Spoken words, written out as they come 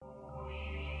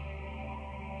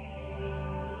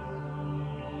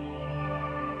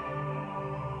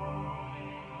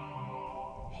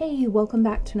Hey, welcome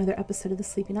back to another episode of the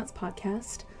Sleepy Nuts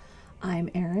podcast. I'm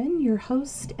Erin, your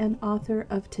host and author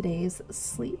of today's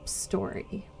sleep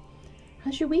story.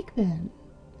 How's your week been?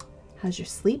 How's your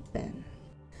sleep been?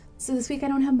 So this week I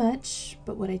don't have much,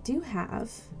 but what I do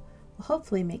have will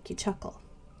hopefully make you chuckle.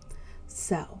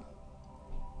 So,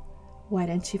 why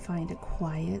don't you find a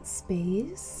quiet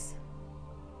space?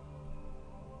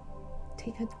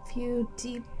 Take a few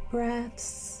deep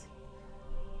breaths.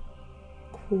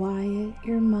 Quiet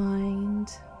your mind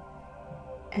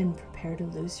and prepare to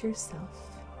lose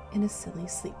yourself in a silly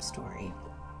sleep story.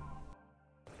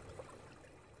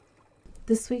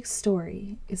 This week's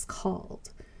story is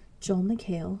called Joel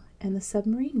McHale and the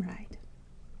Submarine Ride.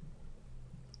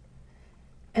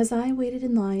 As I waited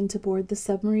in line to board the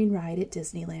submarine ride at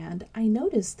Disneyland, I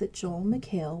noticed that Joel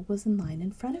McHale was in line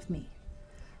in front of me.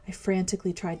 I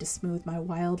frantically tried to smooth my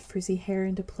wild frizzy hair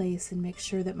into place and make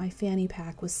sure that my fanny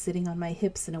pack was sitting on my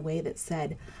hips in a way that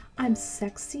said, "I'm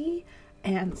sexy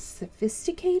and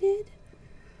sophisticated."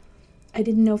 I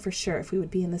didn't know for sure if we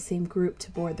would be in the same group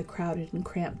to board the crowded and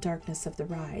cramped darkness of the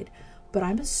ride, but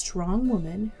I'm a strong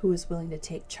woman who is willing to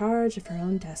take charge of her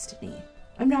own destiny.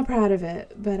 I'm not proud of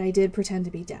it, but I did pretend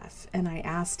to be deaf, and I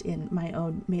asked in my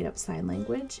own made-up sign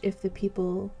language if the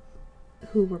people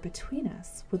who were between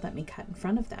us would let me cut in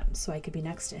front of them so I could be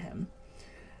next to him.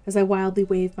 As I wildly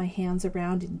waved my hands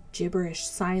around in gibberish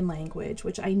sign language,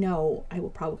 which I know I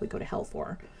will probably go to hell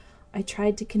for, I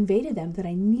tried to convey to them that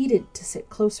I needed to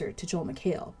sit closer to Joel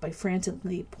McHale by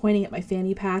frantically pointing at my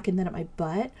fanny pack and then at my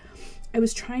butt. I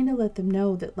was trying to let them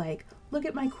know that, look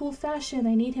at my cool fashion,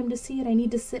 I need him to see it, I need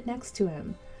to sit next to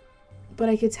him. But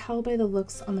I could tell by the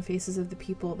looks on the faces of the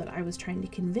people that I was trying to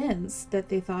convince that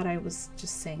they thought I was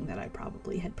just saying that I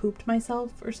probably had pooped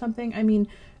myself or something. I mean,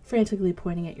 frantically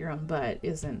pointing at your own butt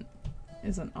isn't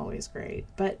always great.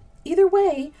 But either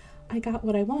way, I got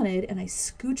what I wanted and I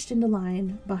scooched into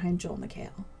line behind Joel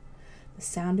McHale. The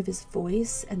sound of his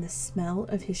voice and the smell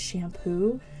of his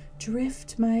shampoo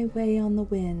drift my way on the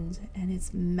wind, and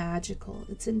it's magical.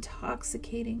 It's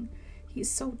intoxicating. He's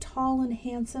so tall and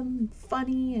handsome and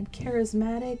funny and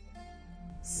charismatic.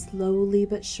 Slowly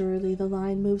but surely the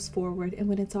line moves forward, and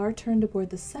when it's our turn to board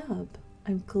the sub,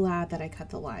 I'm glad that I cut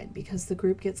the line because the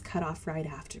group gets cut off right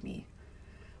after me.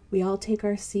 We all take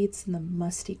our seats in the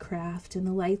musty craft and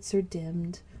the lights are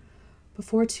dimmed.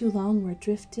 Before too long, we're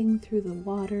drifting through the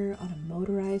water on a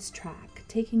motorized track,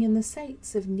 taking in the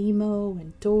sights of Nemo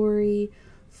and Dory,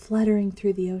 fluttering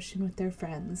through the ocean with their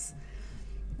friends.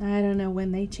 I don't know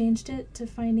when they changed it to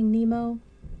Finding Nemo,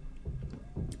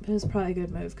 but it was probably a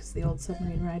good move because the old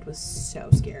submarine ride was so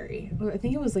scary. I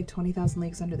think it was like 20,000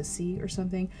 Leagues Under the Sea or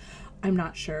something. I'm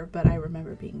not sure, but I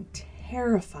remember being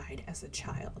terrified as a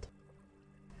child.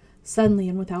 Suddenly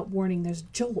and without warning, there's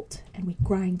a jolt, and we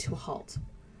grind to a halt.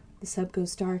 The sub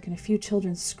goes dark, and a few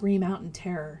children scream out in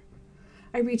terror.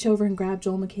 I reach over and grab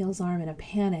Joel McHale's arm in a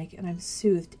panic, and I'm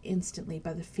soothed instantly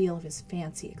by the feel of his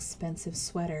fancy, expensive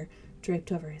sweater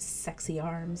draped over his sexy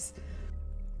arms.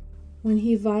 When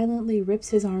he violently rips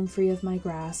his arm free of my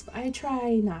grasp, I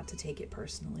try not to take it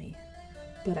personally.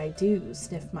 But I do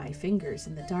sniff my fingers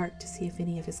in the dark to see if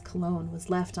any of his cologne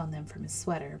was left on them from his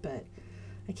sweater, but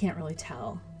I can't really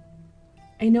tell.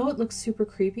 I know it looks super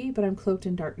creepy, but I'm cloaked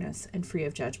in darkness and free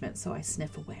of judgment, so I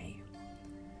sniff away.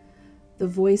 The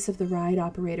voice of the ride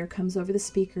operator comes over the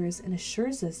speakers and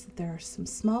assures us that there are some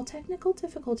small technical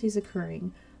difficulties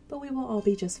occurring, but we will all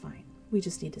be just fine. We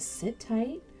just need to sit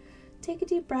tight, take a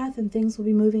deep breath, and things will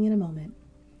be moving in a moment.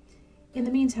 In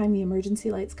the meantime, the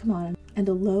emergency lights come on, and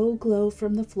a low glow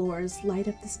from the floors light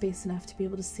up the space enough to be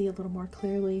able to see a little more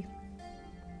clearly.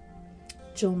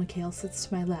 Joel McHale sits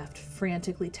to my left,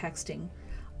 frantically texting.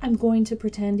 I'm going to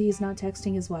pretend he's not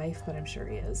texting his wife, but I'm sure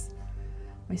he is.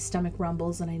 My stomach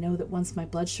rumbles, and I know that once my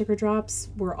blood sugar drops,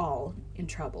 we're all in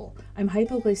trouble. I'm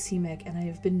hypoglycemic, and I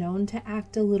have been known to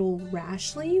act a little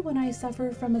rashly when I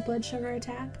suffer from a blood sugar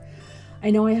attack.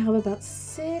 I know I have about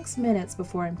 6 minutes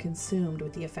before I'm consumed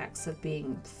with the effects of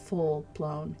being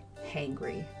full-blown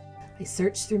hangry. I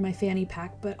search through my fanny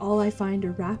pack, but all I find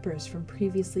are wrappers from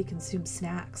previously consumed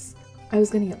snacks. I was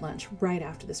going to get lunch right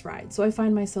after this ride, so I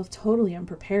find myself totally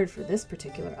unprepared for this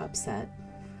particular upset.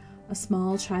 A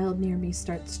small child near me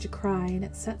starts to cry, and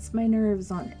it sets my nerves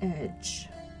on edge.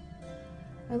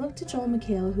 I look to Joel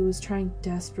McHale, who is trying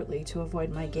desperately to avoid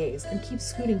my gaze and keeps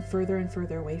scooting further and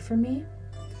further away from me.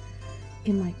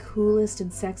 In my coolest and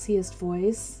sexiest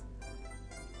voice,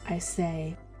 I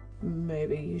say,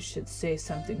 "Maybe you should say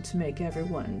something to make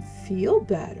everyone feel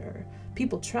better.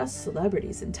 People trust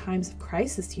celebrities in times of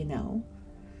crisis, you know."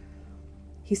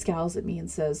 He scowls at me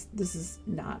and says, "This is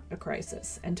not a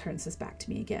crisis," and turns his back to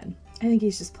me again. I think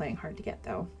he's just playing hard to get,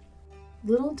 though.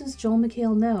 Little does Joel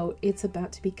McHale know it's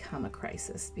about to become a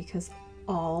crisis, because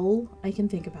all I can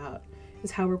think about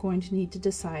is how we're going to need to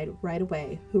decide right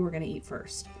away who we're going to eat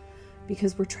first.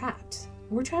 Because we're trapped.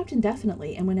 We're trapped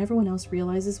indefinitely, and when everyone else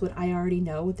realizes what I already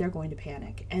know, they're going to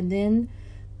panic. And then,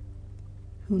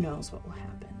 who knows what will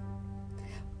happen.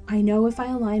 I know if I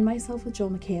align myself with Joel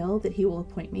McHale that he will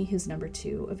appoint me his number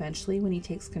 2 eventually when he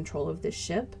takes control of this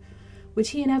ship,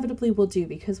 which he inevitably will do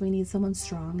because we need someone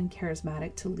strong and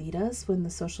charismatic to lead us when the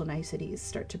social niceties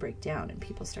start to break down and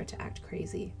people start to act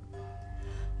crazy.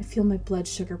 I feel my blood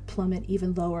sugar plummet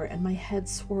even lower and my head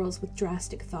swirls with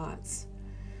drastic thoughts.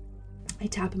 I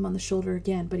tap him on the shoulder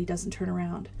again, but he doesn't turn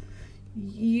around.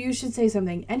 "You should say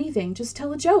something, anything, just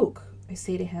tell a joke," I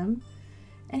say to him.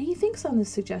 And he thinks on this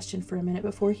suggestion for a minute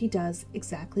before he does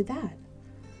exactly that.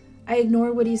 I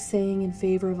ignore what he's saying in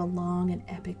favor of a long and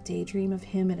epic daydream of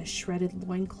him in a shredded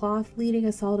loincloth leading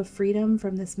us all to freedom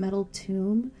from this metal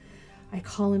tomb. I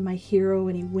call him my hero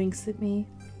and he winks at me.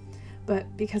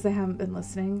 But because I haven't been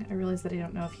listening, I realize that I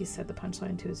don't know if he said the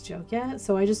punchline to his joke yet,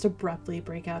 so I just abruptly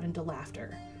break out into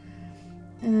laughter.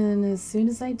 And as soon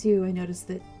as I do, I notice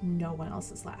that no one else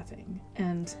is laughing.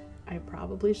 And I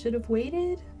probably should have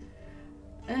waited.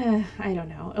 I don't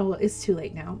know. Oh, it's too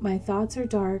late now. My thoughts are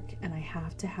dark and I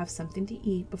have to have something to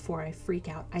eat before I freak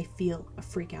out. I feel a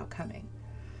freak out coming.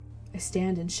 I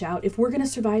stand and shout, "If we're going to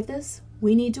survive this,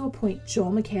 we need to appoint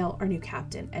Joel McHale our new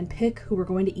captain and pick who we're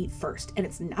going to eat first. And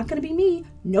it's not going to be me.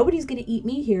 Nobody's going to eat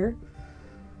me here.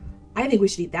 I think we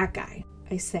should eat that guy,"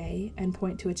 I say, and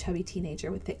point to a chubby teenager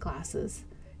with thick glasses.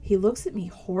 He looks at me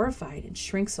horrified and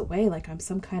shrinks away like I'm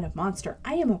some kind of monster.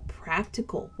 I am a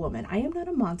practical woman. I am not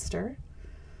a monster.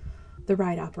 The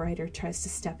ride operator tries to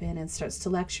step in and starts to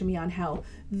lecture me on how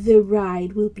the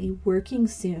ride will be working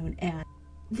soon and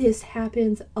this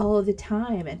happens all the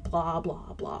time and blah,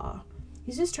 blah, blah.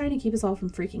 He's just trying to keep us all from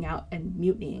freaking out and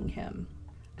mutinying him.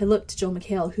 I look to Joel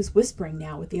McHale, who's whispering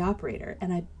now with the operator,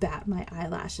 and I bat my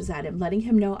eyelashes at him, letting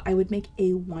him know I would make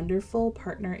a wonderful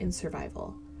partner in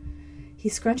survival. He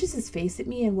scrunches his face at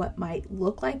me in what might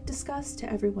look like disgust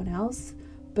to everyone else,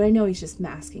 but I know he's just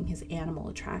masking his animal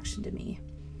attraction to me.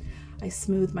 I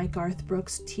smooth my Garth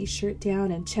Brooks t-shirt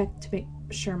down and check to make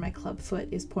sure my club foot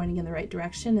is pointing in the right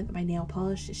direction and that my nail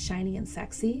polish is shiny and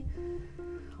sexy.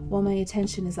 While my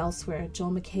attention is elsewhere,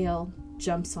 Joel McHale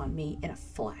jumps on me in a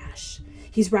flash.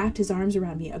 He's wrapped his arms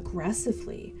around me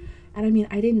aggressively. And I mean,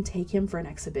 I didn't take him for an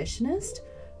exhibitionist,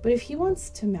 but if he wants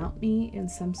to mount me in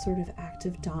some sort of act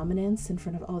of dominance in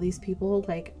front of all these people,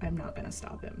 I'm not going to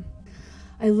stop him.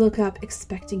 I look up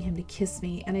expecting him to kiss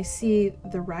me, and I see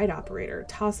the ride operator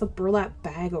toss a burlap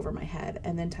bag over my head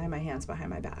and then tie my hands behind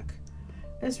my back.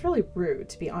 It's really rude,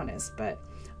 to be honest, but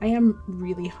I am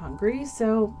really hungry,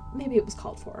 so maybe it was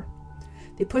called for.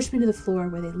 They push me to the floor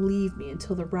where they leave me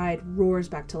until the ride roars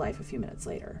back to life a few minutes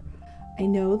later. I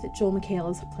know that Joel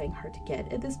McHale is playing hard to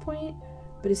get at this point,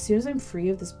 but as soon as I'm free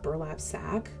of this burlap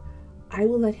sack, I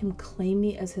will let him claim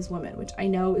me as his woman, which I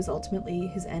know is ultimately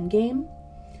his endgame.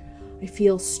 I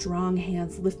feel strong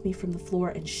hands lift me from the floor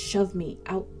and shove me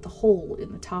out the hole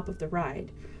in the top of the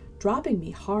ride, dropping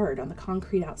me hard on the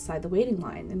concrete outside the waiting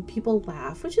line, and people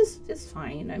laugh, which is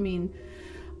fine. I mean,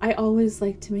 I always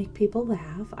like to make people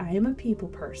laugh. I am a people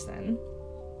person.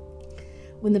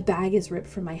 When the bag is ripped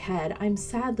from my head, I'm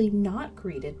sadly not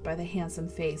greeted by the handsome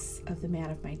face of the man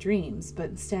of my dreams,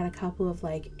 but instead a couple of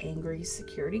angry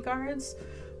security guards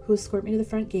who escort me to the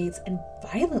front gates and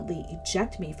violently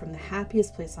eject me from the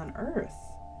happiest place on earth.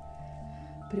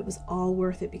 But it was all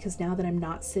worth it because now that I'm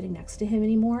not sitting next to him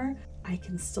anymore, I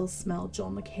can still smell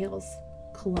Joel McHale's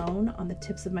cologne on the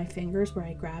tips of my fingers where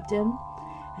I grabbed him.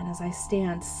 And as I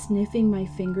stand sniffing my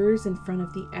fingers in front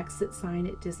of the exit sign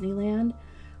at Disneyland,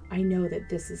 I know that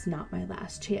this is not my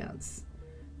last chance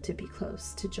to be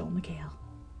close to Joel McHale.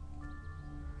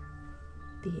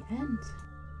 The end.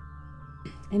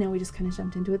 I know we just kind of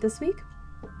jumped into it this week,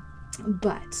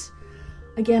 but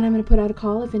again, I'm going to put out a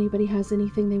call. If anybody has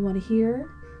anything they want to hear,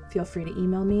 feel free to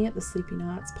email me at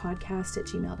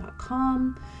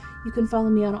thesleepynautspodcast@gmail.com. You can follow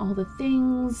me on all the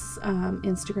things,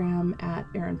 Instagram at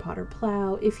Erin Potter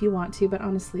Plow if you want to, but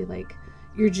honestly,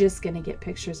 you're just going to get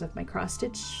pictures of my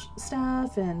cross-stitch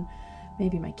stuff and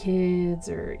maybe my kids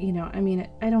or,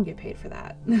 I don't get paid for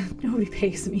that. Nobody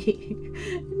pays me.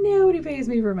 Nobody pays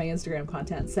me for my Instagram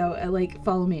content. So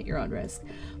follow me at your own risk.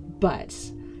 But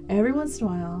every once in a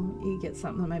while, you get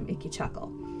something that might make you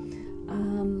chuckle.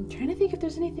 Trying to think if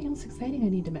there's anything else exciting I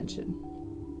need to mention.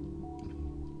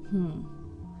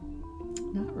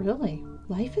 Not really.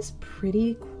 Life is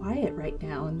pretty quiet right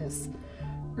now in this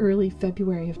early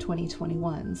February of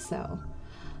 2021, so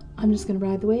I'm just going to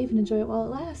ride the wave and enjoy it while it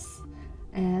lasts.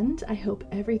 And I hope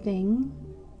everything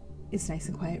is nice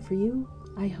and quiet for you.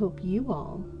 I hope you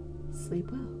all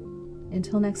sleep well.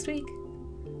 Until next week.